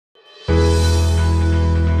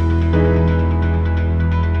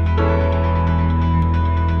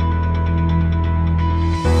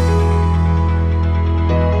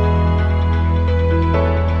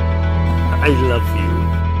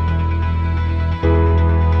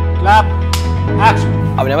Action!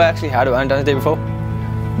 I've never actually had a Valentine's Day before,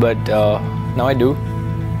 but now I do.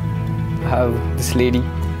 I have this lady,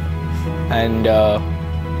 and I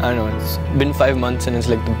don't know, it's been 5 months and it's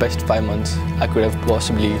like the best 5 months I could have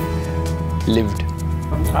possibly lived.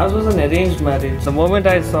 Ours was an arranged marriage. The moment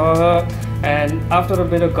I saw her and after a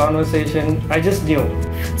bit of conversation, I just knew.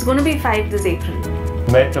 It's going to be 5 this April.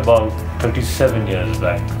 Met about 27 years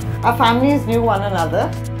back. Our families knew one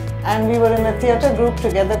another and we were in a theatre group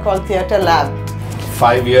together called Theatre Lab.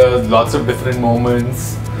 5 years, lots of different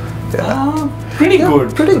moments. Yeah. Pretty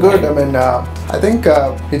good. Pretty good. I mean, I think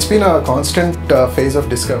it's been a constant phase of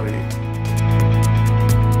discovery.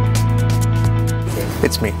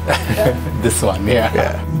 It's me. This one,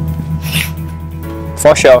 yeah.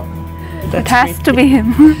 For sure. It has to be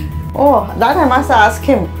him. Oh, that I must ask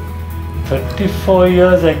him. 34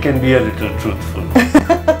 years I can be a little truthful.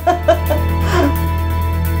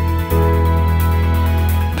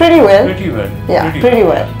 Pretty well. Pretty well. Yeah, pretty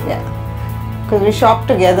well. Yeah. Because we shop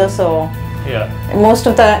together, so Yeah. most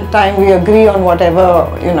of the time we agree on whatever,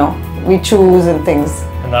 we choose and things.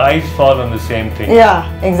 And eyes fall on the same thing. Yeah,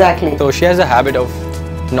 exactly. So she has a habit of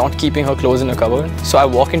not keeping her clothes in a cupboard. So I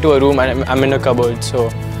walk into a room and I'm in a cupboard, so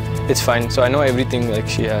it's fine. So I know everything like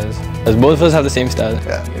she has. As both of us have the same style.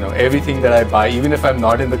 Yeah, everything that I buy, even if I'm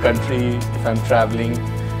not in the country, if I'm traveling,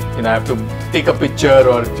 I have to take a picture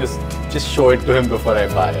or just show it to him before I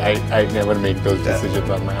buy. I never make those decisions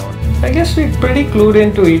on my own. I guess we're pretty clued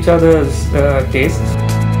into each other's tastes.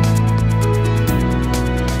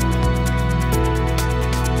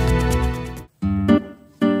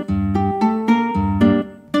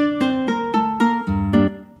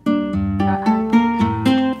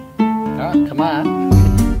 Come on.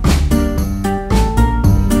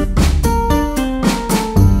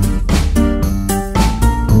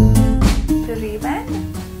 The Ray-Ban,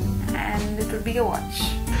 and it would be a watch.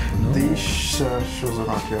 These shoes are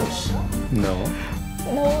not yours. No.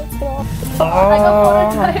 No, it's not. I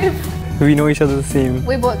got 4 and 5. We know each other the same.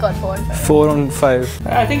 We both got 4 and 5. 4 on 5.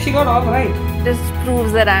 I think she got all right. This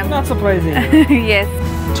proves that I'm Not surprising. yes.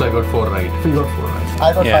 So I got 4 right. You got 4 right.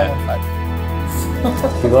 I got 5 on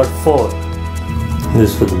 5. We got 4.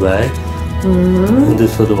 This for the bag. And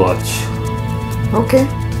this for the watch. Okay.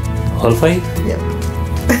 All 5? Yeah.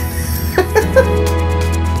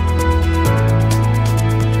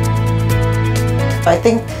 I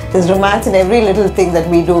think there's romance in every little thing that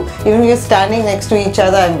we do. Even when you're standing next to each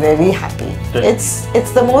other, I'm very happy.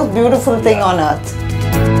 It's the most beautiful thing on earth.